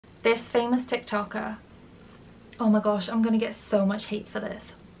this famous TikToker, oh my gosh, I'm gonna get so much hate for this,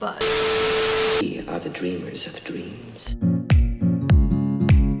 but we are the dreamers of dreams.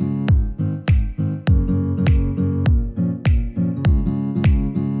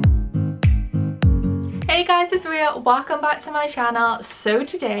 Hey guys, it's Rhia. Welcome back to my channel. So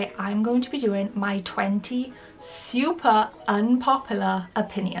today I'm going to be doing my 20 super unpopular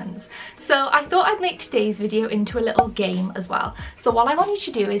opinions. So I thought I'd make today's video into a little game as well. So what I want you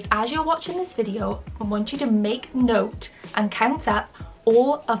to do is, as you're watching this video, I want you to make note and count up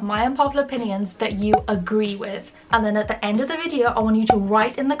all of my unpopular opinions that you agree with, and then at the end of the video I want you to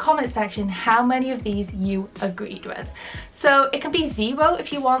write in the comment section how many of these you agreed with. So it can be 0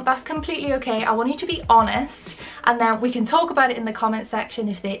 if you want, that's completely okay. I want you to be honest, and then we can talk about it in the comment section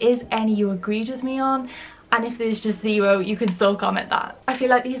if there is any you agreed with me on. And if there's just 0, you can still comment that. I feel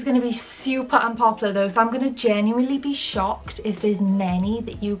like these are going to be super unpopular though, so I'm going to genuinely be shocked if there's many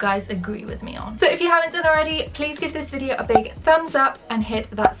that you guys agree with me on. So if you haven't done already, please give this video a big thumbs up and hit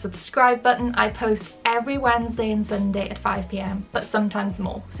that subscribe button. I post every Wednesday and Sunday at 5 PM, but sometimes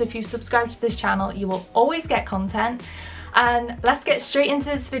more. So if you subscribe to this channel, you will always get content. And let's get straight into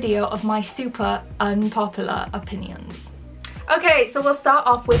this video of my super unpopular opinions. Okay, so we'll start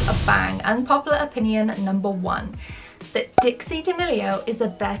off with a bang. Unpopular opinion number 1, that Dixie D'Amelio is a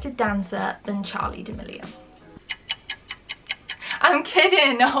better dancer than Charlie D'Amelio. I'm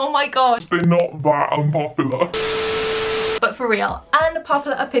kidding, oh my gosh. They're not that unpopular. But for real,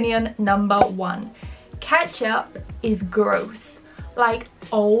 unpopular opinion number 1, ketchup is gross. Like,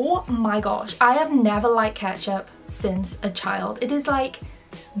 oh my gosh, I have never liked ketchup since a child. It is like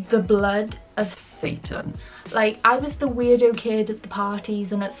the blood of Satan. Like, I was the weirdo kid at the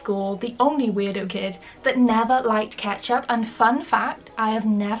parties and at school, the only weirdo kid that never liked ketchup. And fun fact, I have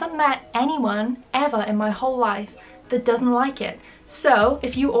never met anyone ever in my whole life that doesn't like it. So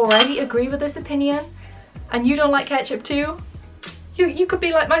if you already agree with this opinion and you don't like ketchup too, you could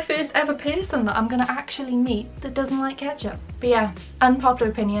be like my first ever person that I'm gonna actually meet that doesn't like ketchup. But yeah,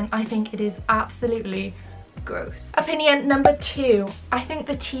 unpopular opinion, I think it is absolutely gross. Opinion number 2, I think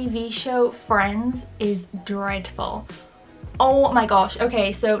the TV show Friends is dreadful. Oh my gosh.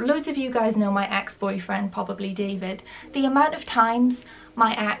 Okay, so loads of you guys know my ex-boyfriend, probably David. The amount of times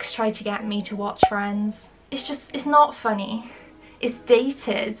my ex tried to get me to watch Friends, it's not funny. It's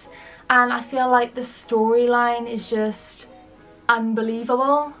dated, and I feel like the storyline is just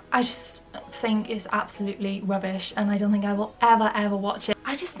unbelievable. I just think it's absolutely rubbish, and I don't think I will ever watch it.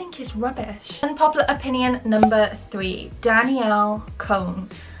 I just think it's rubbish. Unpopular opinion number 3, Danielle Cohn.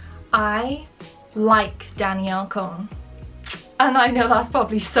 I like Danielle Cohn, and I know that's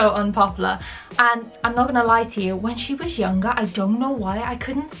probably so unpopular, and I'm not gonna lie to you, when she was younger, I don't know why I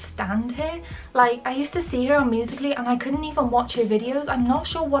couldn't stand her. Like, I used to see her on Musical.ly and I couldn't even watch her videos. I'm not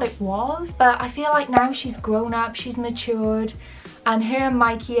sure what it was, but I feel like now she's grown up, she's matured, and her and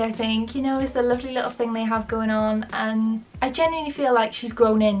Mikey, I think, you know, is the lovely little thing they have going on, and I genuinely feel like she's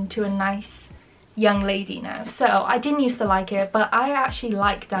grown into a nice young lady now. So I didn't used to like her, but I actually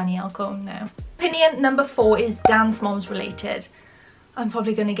like Danielle Cohn now. Opinion number 4 is Dance Moms related. I'm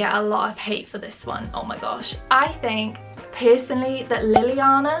probably going to get a lot of hate for this one. Oh my gosh. I think personally that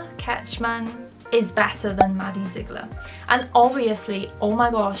Liliana Ketchman is better than Maddie Ziegler. And obviously, oh my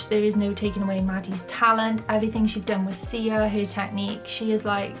gosh, there is no taking away Maddie's talent. Everything she's done with Sia, her technique, she is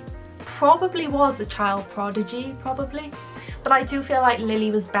like, probably was a child prodigy, probably. But I do feel like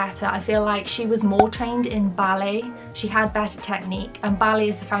Lily was better. I feel like she was more trained in ballet. She had better technique, and ballet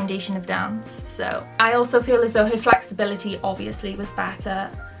is the foundation of dance. So I also feel as though her flexibility obviously was better.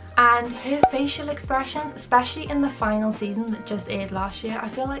 And her facial expressions, especially in the final season that just aired last year, I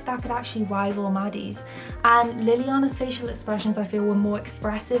feel like that could actually rival Maddie's. And Liliana's facial expressions, I feel, were more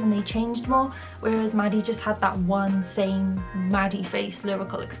expressive and they changed more, whereas Maddie just had that one same Maddie face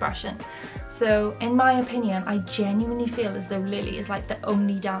lyrical expression. So in my opinion, I genuinely feel as though Lily is like the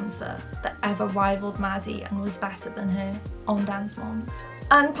only dancer that ever rivaled Maddie and was better than her on Dance Moms.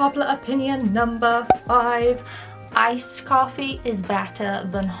 Unpopular opinion number 5. Iced coffee is better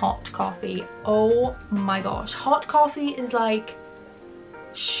than hot coffee. Oh my gosh. Hot coffee is like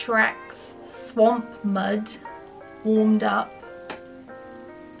Shrek's swamp mud warmed up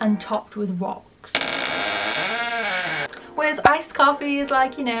and topped with rocks. Whereas iced coffee is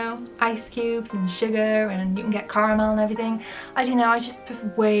like, you know, ice cubes and sugar, and you can get caramel and everything. I don't know, I just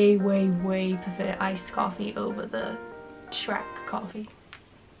way prefer iced coffee over the Shrek coffee.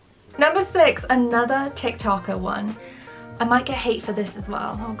 Number 6, another TikToker one. I might get hate for this as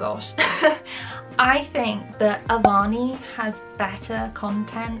well, oh gosh. I think that Avani has better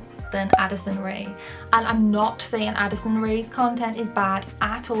content than Addison Rae. And I'm not saying Addison Rae's content is bad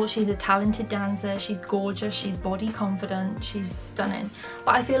at all. She's a talented dancer, she's gorgeous, she's body confident, she's stunning.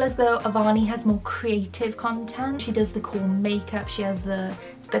 But I feel as though Avani has more creative content. She does the cool makeup, she has the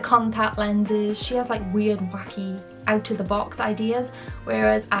contact lenses, she has like weird, wacky, out of the box ideas,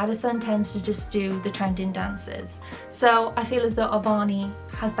 whereas Addison tends to just do the trending dances. So I feel as though Avani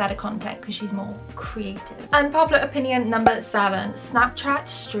has better content because she's more creative. Unpopular opinion number 7, Snapchat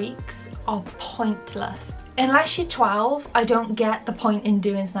streaks are pointless. Unless you're 12, I don't get the point in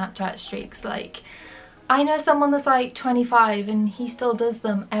doing Snapchat streaks. Like, I know someone that's like 25 and he still does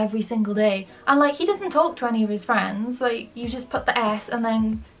them every single day. And like, he doesn't talk to any of his friends. Like, you just put the S and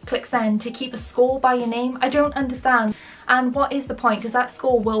then click send to keep a score by your name. I don't understand. And what is the point? Because that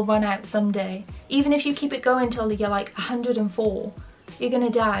score will run out someday. Even if you keep it going till you're like 104, you're gonna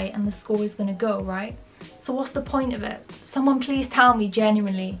die and the score is gonna go, right? So what's the point of it? Someone please tell me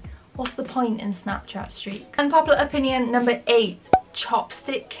genuinely, what's the point in Snapchat streak? Unpopular opinion number 8,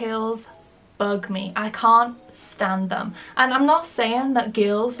 chopstick kills bug me. I can't stand them. And I'm not saying that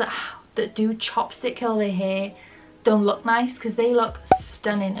girls that do chopstick kill their hair don't look nice, because they look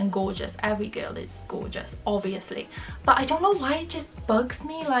stunning and gorgeous. Every girl is gorgeous, obviously. But I don't know why it just bugs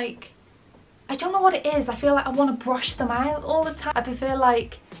me. Like, I don't know what it is. I feel like I want to brush them out all the time. I prefer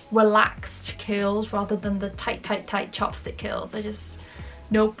like relaxed curls rather than the tight chopstick curls.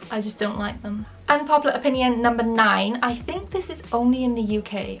 Nope, I just don't like them. Unpopular opinion number 9. I think this is only in the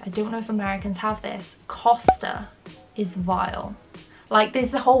UK. I don't know if Americans have this. Costa is vile. Like,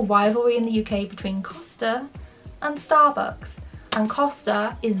 there's the whole rivalry in the UK between Costa and Starbucks. And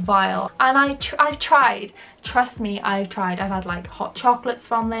Costa is vile. And I've tried. Trust me, I've tried. I've had like hot chocolates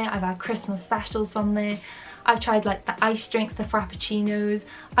from there. I've had Christmas specials from there. I've tried like the ice drinks, the frappuccinos.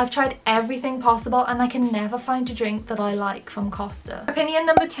 I've tried everything possible and I can never find a drink that I like from Costa. Opinion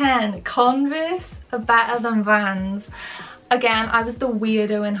number 10, Converse are better than Vans. Again, I was the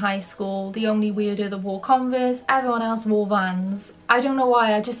weirdo in high school, the only weirdo that wore Converse. Everyone else wore Vans. I don't know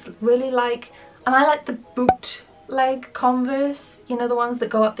why, I just really like, and I like the bootleg Converse, you know, the ones that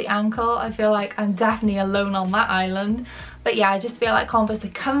go up the ankle. I feel like I'm definitely alone on that island. But yeah, I just feel like Converse are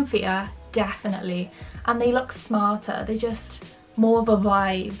comfier, definitely. And they look smarter. They're just more of a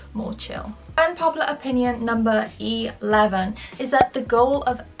vibe, more chill. Unpopular opinion number 11 is that the goal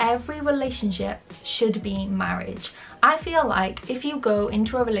of every relationship should be marriage. I feel like if you go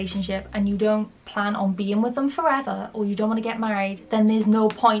into a relationship and you don't plan on being with them forever, or you don't want to get married, then there's no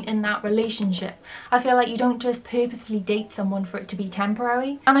point in that relationship. I feel like you don't just purposefully date someone for it to be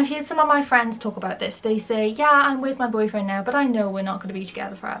temporary. And I've heard some of my friends talk about this. They say, yeah, I'm with my boyfriend now, but I know we're not going to be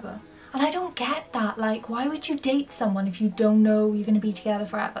together forever. And I don't get that. Like, why would you date someone if you don't know you're going to be together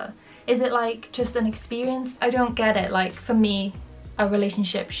forever? Is it like just an experience? I don't get it. Like, for me, a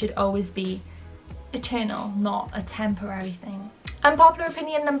relationship should always be eternal, not a temporary thing. Unpopular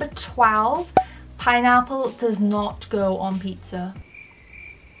opinion number 12, pineapple does not go on pizza.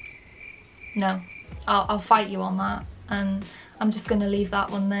 No, I'll fight you on that, and I'm just going to leave that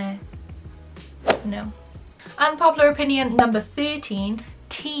one there. No. Unpopular opinion number 13,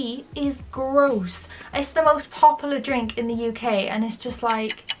 tea is gross. It's the most popular drink in the UK and it's just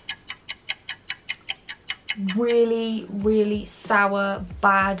like really, really sour,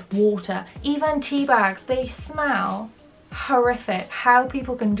 bad water. Even tea bags, they smell horrific. How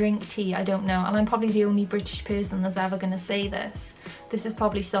people can drink tea, I don't know. And I'm probably the only British person that's ever going to say this. This is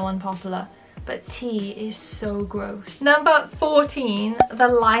probably so unpopular. But tea is so gross. Number 14, The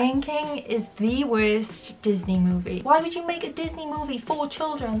Lion King is the worst Disney movie. Why would you make a Disney movie for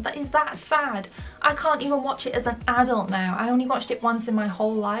children that is that sad? I can't even watch it as an adult now. I only watched it once in my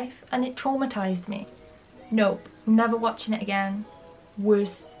whole life and it traumatized me. Nope, never watching it again.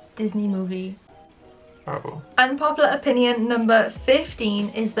 Worst Disney movie ever. Unpopular opinion number 15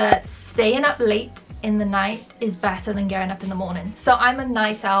 is that staying up late in the night is better than getting up in the morning. So I'm a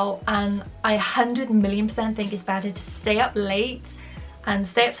night owl and I 100,000,000% think it's better to stay up late and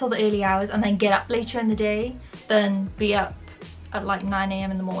stay up till the early hours and then get up later in the day than be up at like 9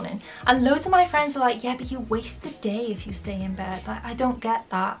 AM in the morning. And loads of my friends are like, yeah, but you waste the day if you stay in bed. Like, I don't get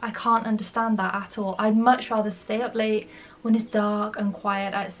that. I can't understand that at all. I'd much rather stay up late when it's dark and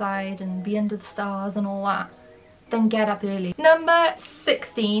quiet outside and be under the stars and all that than get up early. Number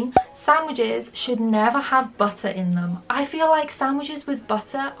 16, sandwiches should never have butter in them. I feel like sandwiches with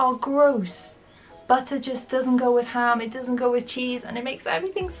butter are gross. Butter just doesn't go with ham, it doesn't go with cheese, and it makes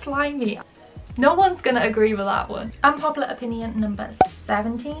everything slimy. No one's gonna agree with that one. Unpopular opinion number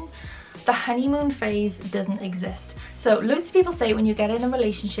 17, the honeymoon phase doesn't exist. So loads of people say when you get in a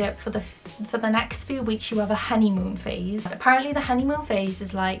relationship for the next few weeks you have a honeymoon phase. Apparently the honeymoon phase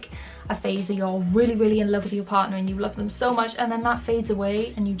is like a phase where you're really in love with your partner and you love them so much, and then that fades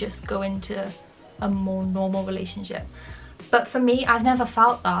away and you just go into a more normal relationship. But for me, I've never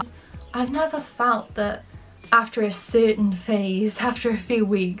felt that. I've never felt that after a certain phase, after a few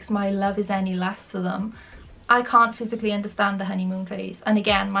weeks, my love is any less for them. I can't physically understand the honeymoon phase. And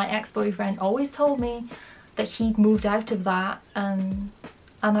again, my ex-boyfriend always told me that he'd moved out of that, and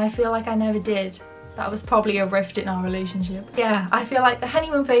I feel like I never did. That was probably a rift in our relationship. Yeah, I feel like the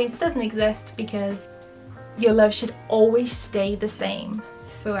honeymoon phase doesn't exist because your love should always stay the same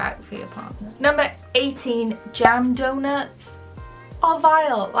throughout for your partner. Number 18, jam donuts are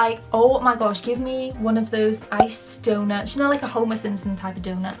vile. Like, oh my gosh, give me one of those iced donuts, you know, like a Homer Simpson type of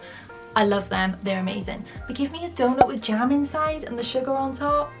donut. I love them, they're amazing. But give me a donut with jam inside and the sugar on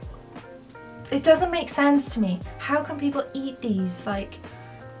top. It doesn't make sense to me. How can people eat these? Like,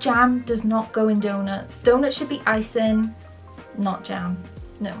 jam does not go in donuts. Donuts should be icing, not jam.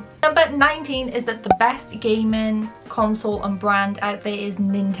 No. Number 19 is that the best gaming console and brand out there is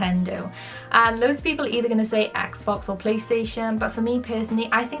Nintendo. And loads of people are either going to say Xbox or PlayStation, but for me personally,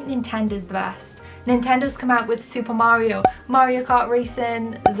 I think Nintendo's the best. Nintendo's come out with Super Mario, Mario Kart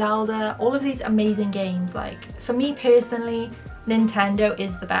Racing, Zelda, all of these amazing games. Like, for me personally, Nintendo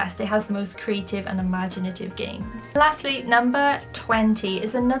is the best. It has the most creative and imaginative games. Lastly, number 20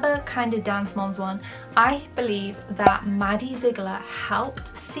 is another kind of dance moms one. I believe that Maddie Ziegler helped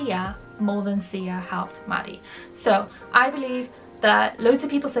Sia more than Sia helped Maddie. So I believe that loads of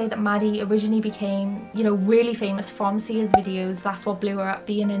people say that Maddie originally became, you know, really famous from Sia's videos. That's what blew her up,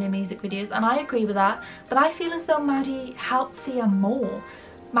 being in her music videos, and I agree with that. But I feel as though Maddie helped Sia more.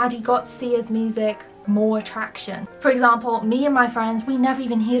 Maddie got Sia's music more attraction. For example, me and my friends, we never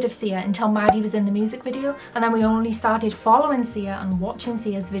even heard of Sia until Maddie was in the music video, and then we only started following Sia and watching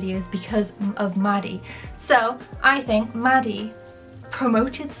Sia's videos because of Maddie. So I think Maddie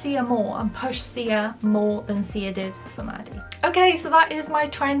promoted Sia more and pushed Sia more than Sia did for Maddie. Okay, so that is my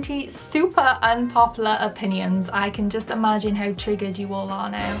 20 super unpopular opinions. I can just imagine how triggered you all are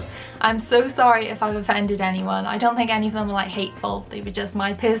now. I'm so sorry if I've offended anyone. I don't think any of them were like hateful, they were just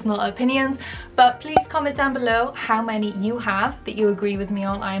my personal opinions. But please comment down below how many you have that you agree with me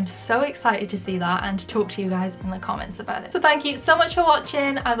on. I am so excited to see that and to talk to you guys in the comments about it. So thank you so much for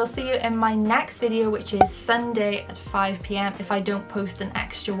watching. I will see you in my next video, which is Sunday at 5 PM if I don't post an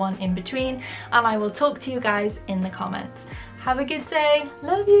extra one in between, and I will talk to you guys in the comments. Have a good day.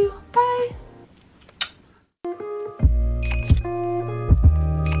 Love you. Bye.